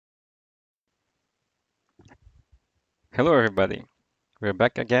Hello everybody, we're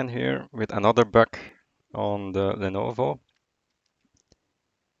back again here with another bug on the Lenovo.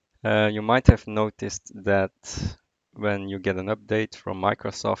 You might have noticed that when you get an update from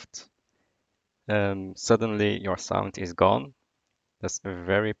Microsoft, suddenly your sound is gone. That's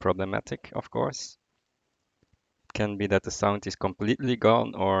very problematic, of course. It can be that the sound is completely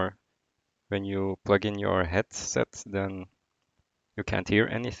gone, or when you plug in your headset, then you can't hear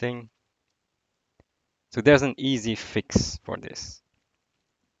anything. So there's an easy fix for this.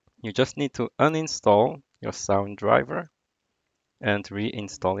 You just need to uninstall your sound driver and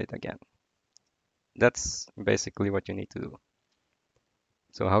reinstall it again. That's basically what you need to do.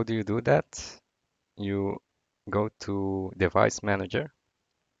 So how do you do that? You go to Device Manager.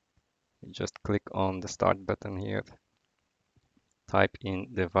 You just click on the Start button here. Type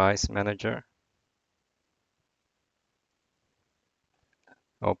in Device Manager.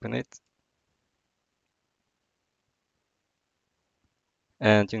 Open it.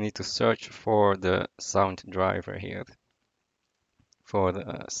 And you need to search for the sound driver here. For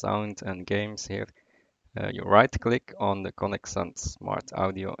the sound and games here, you right click on the Connexant Smart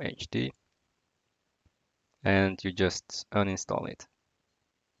Audio HD and you just uninstall it.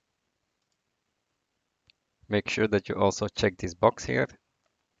 Make sure that you also check this box here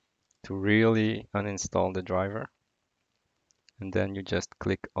to really uninstall the driver, and then you just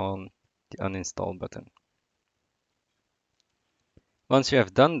click on the uninstall button. Once you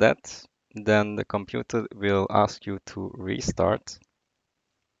have done that, then the computer will ask you to restart.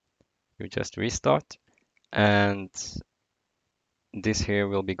 You just restart and this here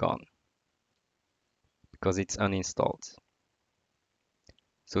will be gone because it's uninstalled.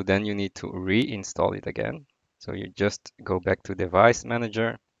 So then you need to reinstall it again. So you just go back to Device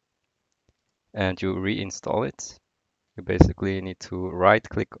Manager and you reinstall it. You basically need to right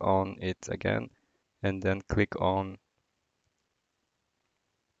click on it again and then click on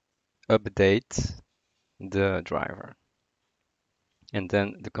Update the driver. And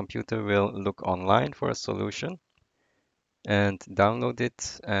then the computer will look online for a solution and download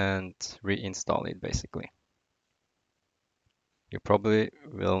it and reinstall it basically. You probably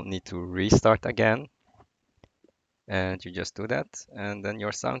will need to restart again and you just do that and then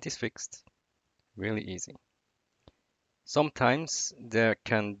your sound is fixed. Really easy. Sometimes there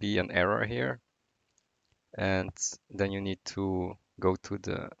can be an error here and then you need to go to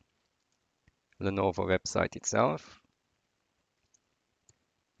the Lenovo website itself.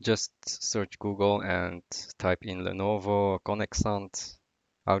 Just search Google and type in Lenovo Connexant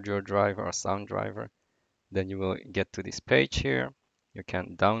audio driver or sound driver. Then you will get to this page here. You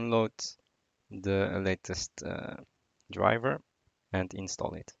can download the latest driver and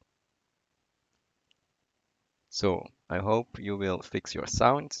install it. So I hope you will fix your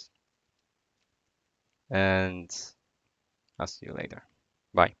sound and I'll see you later.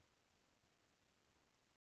 Bye.